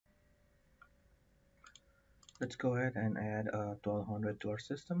Let's go ahead and add a 1200 to our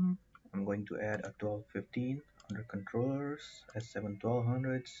system. I'm going to add a 1215 under controllers,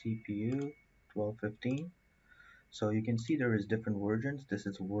 S7-1200 CPU 1215. So you can see there is different versions. This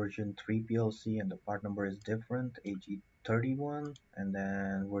is version 3 PLC and the part number is different, AG31, and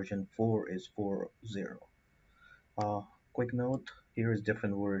then version 4 is 40. Uh, Quick note, here is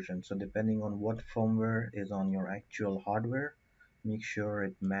different version. So depending on what firmware is on your actual hardware, make sure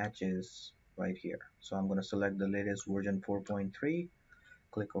it matches right here. So I'm going to select the latest version 4.3,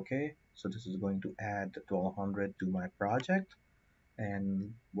 click OK. So this is going to add the 1200 to my project.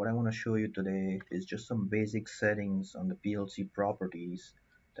 And what I want to show you today is just some basic settings on the PLC properties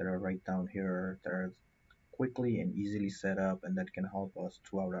that are right down here that are quickly and easily set up and that can help us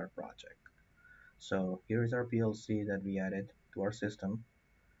throughout our project. So here is our PLC that we added to our system,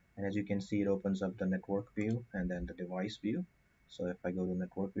 and as you can see it opens up the network view and then the device view. So if I go to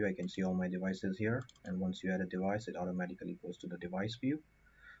network view, I can see all my devices here, and once you add a device it automatically goes to the device view.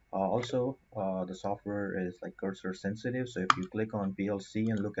 The software is like cursor sensitive, so if you click on PLC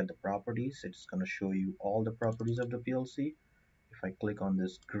and look at the properties, it's going to show you all the properties of the PLC. If I click on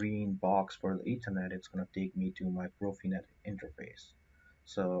this green box for the Ethernet, it's going to take me to my Profinet interface.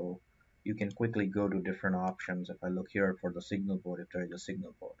 So you can quickly go to different options. If I look here for the signal port, if there is a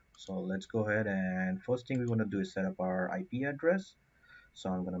signal port. So let's go ahead, and first thing we want to do is set up our IP address.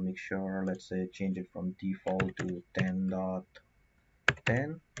 So I'm going to make sure, let's say, change it from default to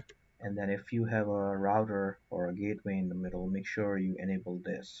 10.10. And then if you have a router or a gateway in the middle, make sure you enable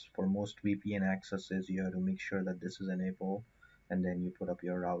this. For most VPN accesses, you have to make sure that this is enabled, and then you put up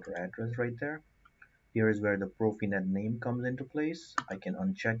your router address right there. Here is where the Profinet name comes into place. I can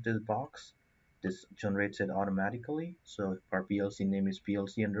uncheck this box. This generates it automatically. So if our PLC name is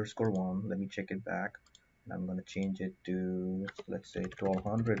PLC_1, let me check it back. And I'm going to change it to, let's say,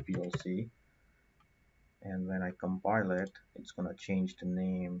 1200 PLC. And when I compile it, it's going to change the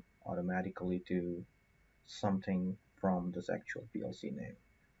name automatically to something from this actual PLC name.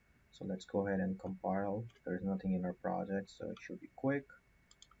 So let's go ahead and compile. There's nothing in our project, so it should be quick.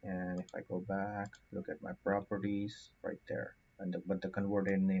 And if I go back, look at my properties right there. But the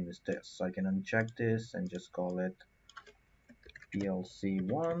converted name is this. So I can uncheck this and just call it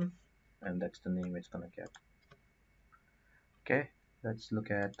PLC1, and that's the name it's gonna get. Okay, let's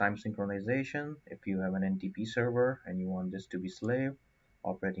look at time synchronization. If you have an NTP server and you want this to be slave,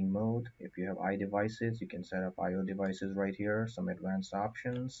 operating mode. If you have iDevices, you can set up IO devices right here, some advanced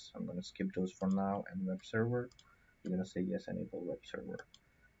options. I'm going to skip those for now, and web server. You're going to say yes, enable web server.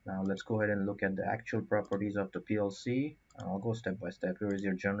 Now let's go ahead and look at the actual properties of the PLC. I'll go step by step. Here is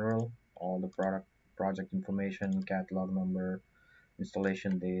your general, all the project information, catalog number,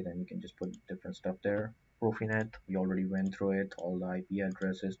 installation date, and you can just put different stuff there. Profinet, we already went through it, all the IP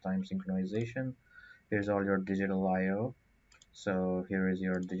addresses, time synchronization. Here's all your digital IO. So here is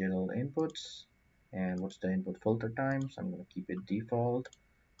your digital inputs, and what's the input filter time. So I'm going to keep it default.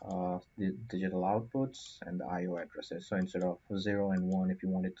 The digital outputs and the IO addresses. So instead of 0 and 1, if you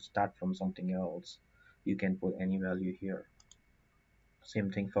wanted to start from something else, you can put any value here. Same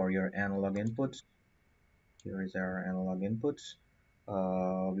thing for your analog inputs. Here is our analog inputs.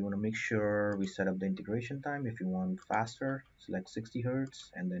 We want to make sure we set up the integration time. If you want faster, select 60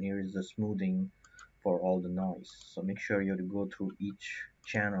 Hz, and then here is the smoothing for all the noise. So make sure you have to go through each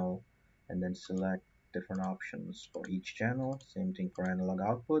channel and then select different options for each channel. Same thing for analog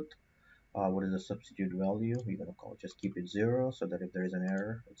output. What is the substitute value? We're going to call just keep it 0, so that if there is an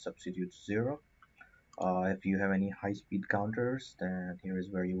error, it substitutes 0. If you have any high-speed counters, then here is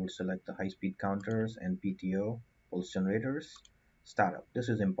where you will select the high-speed counters and PTO, pulse generators. Startup, this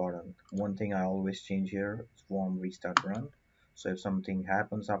is important. One thing I always change here is warm, restart, run. So if something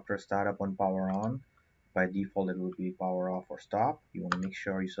happens after startup on power on, by default it will be power off or stop. You want to make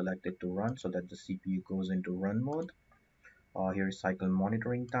sure you select it to run so that the CPU goes into run mode. Here is cycle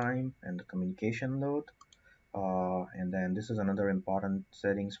monitoring time and the communication load. And then this is another important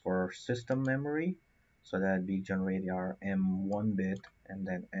settings for system memory, so that we generate our M1 bit and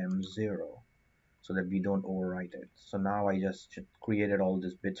then M0, so that we don't overwrite it. So now I just created all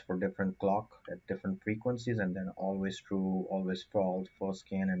these bits for different clock at different frequencies, and then always true, always false, first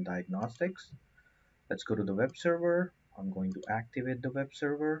scan, and diagnostics. Let's go to the web server. I'm going to activate the web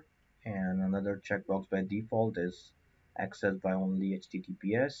server, and another checkbox by default is access by only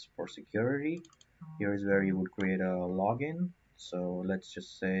HTTPS for security. Here is where you would create a login. So let's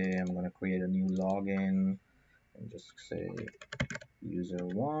just say I'm going to create a new login and just say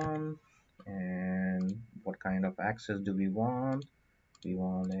user1, and what kind of access do we want? We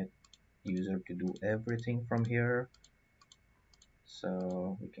want it user to do everything from here.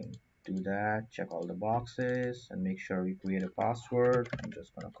 So we can do that, check all the boxes and make sure we create a password. I'm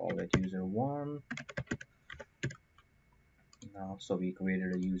just gonna call it user1 now. So we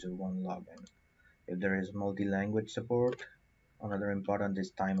created a user1 login. If there is multi-language support, another important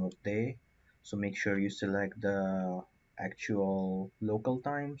is time of day. So make sure you select the actual local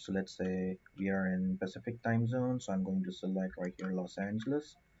time. So let's say we are in Pacific time zone. So I'm going to select right here Los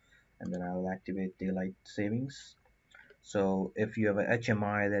Angeles, and then I'll activate daylight savings. So if you have a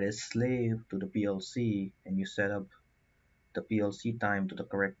HMI that is slave to the PLC and you set up the PLC time to the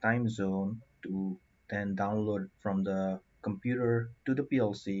correct time zone to then download from the computer to the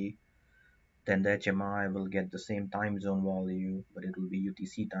PLC, then the HMI will get the same time zone value, but it will be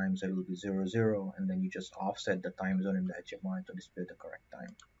UTC time, so it will be 00, and then you just offset the time zone in the HMI to display the correct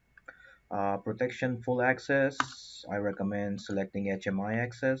time. Protection full access, I recommend selecting HMI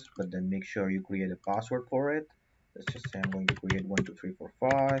access, but then make sure you create a password for it. Let's just say I'm going to create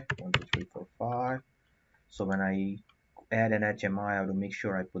 12345, 12345. So when I add an HMI, I have to make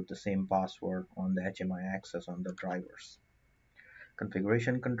sure I put the same password on the HMI access on the drivers.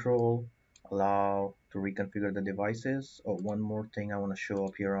 Configuration control, allow to reconfigure the devices. Oh, one more thing I want to show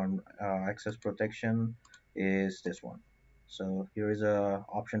up here on access protection is this one. So here is a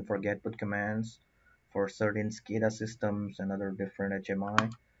option for get put commands for certain SCADA systems and other different HMI.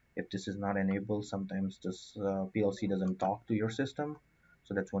 If this is not enabled, sometimes this PLC doesn't talk to your system.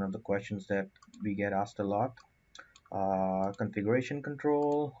 So that's one of the questions that we get asked a lot. Configuration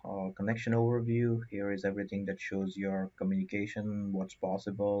control, connection overview. Here is everything that shows your communication, what's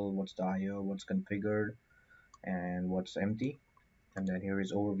possible, what's the IO, what's configured, and what's empty. And then here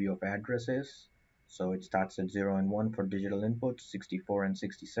is overview of addresses. So it starts at 0 and 1 for digital inputs, 64 and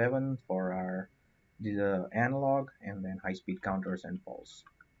 67 for our the analog, and then high-speed counters and pulse.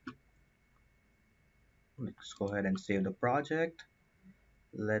 Let's go ahead and save the project.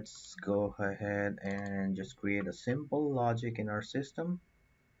 Let's go ahead and just create a simple logic in our system.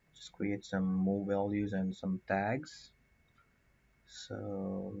 Just create some move values and some tags.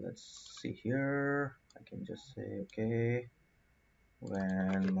 So let's see here. I can just say, okay,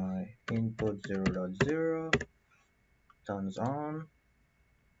 when my input 0.0 turns on,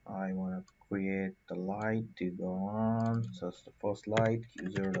 I want to create the light to go on. So it's the first light,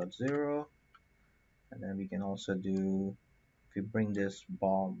 Q0.0. And then we can also do, if we bring this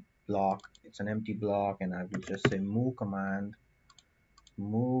bomb block, it's an empty block, and I would just say move command,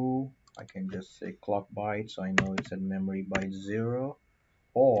 move. I can just say clock byte, so I know it's at memory byte 0,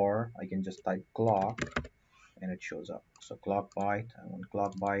 or I can just type clock and it shows up. So clock byte, I want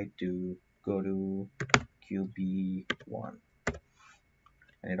clock byte to go to QB1,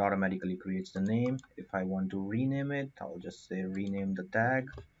 and it automatically creates the name. If I want to rename it, I'll just say rename the tag,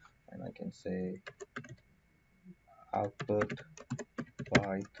 and I can say output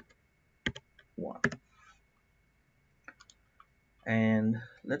byte 1. And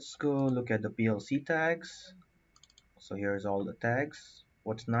let's go look at the PLC tags. So here's all the tags.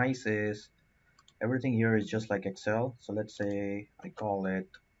 What's nice is everything here is just like Excel. So let's say I call it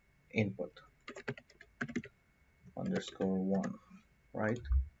input underscore 1, right?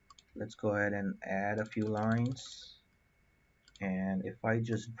 Let's go ahead and add a few lines. And if I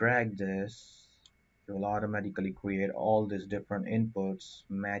just drag this, it will automatically create all these different inputs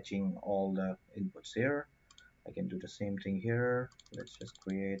matching all the inputs here. I can do the same thing here. Let's just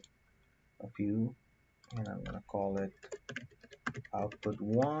create a few, and I'm gonna call it output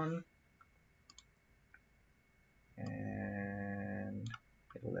 1, and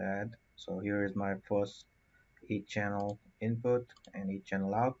it will add. So here is my first 8 channel input and 8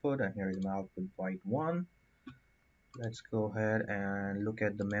 channel output, and here is my output byte 1. Let's go ahead and look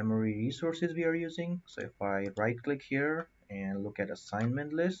at the memory resources we are using. So if I right click here and look at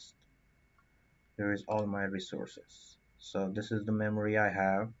assignment list, here is all my resources. So this is the memory I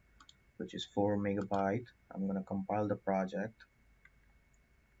have, which is 4 megabyte. I'm going to compile the project,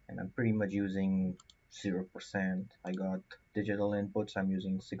 and I'm pretty much using 0%. I got digital inputs, I'm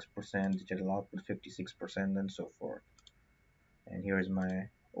using 6%, digital output 56%, and so forth. And here is my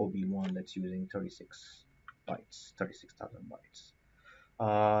OB1 that's using 36 bytes, 36,000 bytes.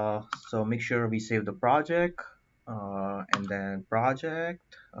 So make sure we save the project, and then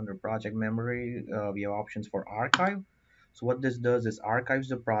project, under project memory, we have options for archive. So what this does is archives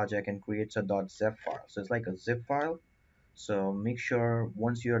the project and creates a .zip file. So it's like a zip file. So make sure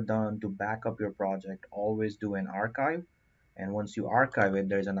once you're done to back up your project, always do an archive. And once you archive it,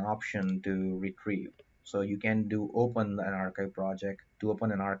 there's an option to retrieve. So you can do open an archive project. To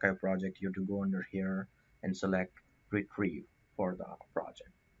open an archive project, you have to go under here and select retrieve for the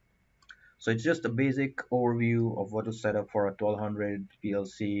project. So it's just a basic overview of what to set up for a 1200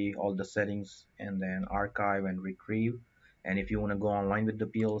 PLC, all the settings, and then archive and retrieve. And if you want to go online with the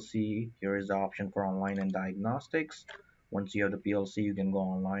PLC, here is the option for online and diagnostics. Once you have the PLC, you can go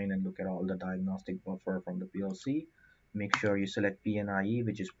online and look at all the diagnostic buffer from the PLC. Make sure you select PNIE,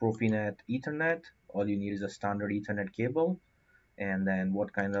 which is Profinet Ethernet. All you need is a standard Ethernet cable, and then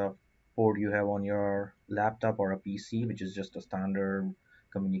what kind of port you have on your laptop or a PC, which is just a standard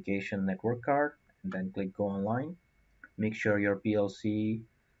communication network card, and then click go online. Make sure your PLC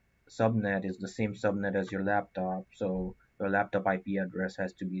subnet is the same subnet as your laptop, so your laptop IP address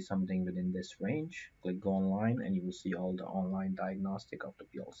has to be something within this range. Click go online and you will see all the online diagnostic of the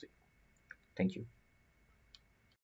PLC. Thank you.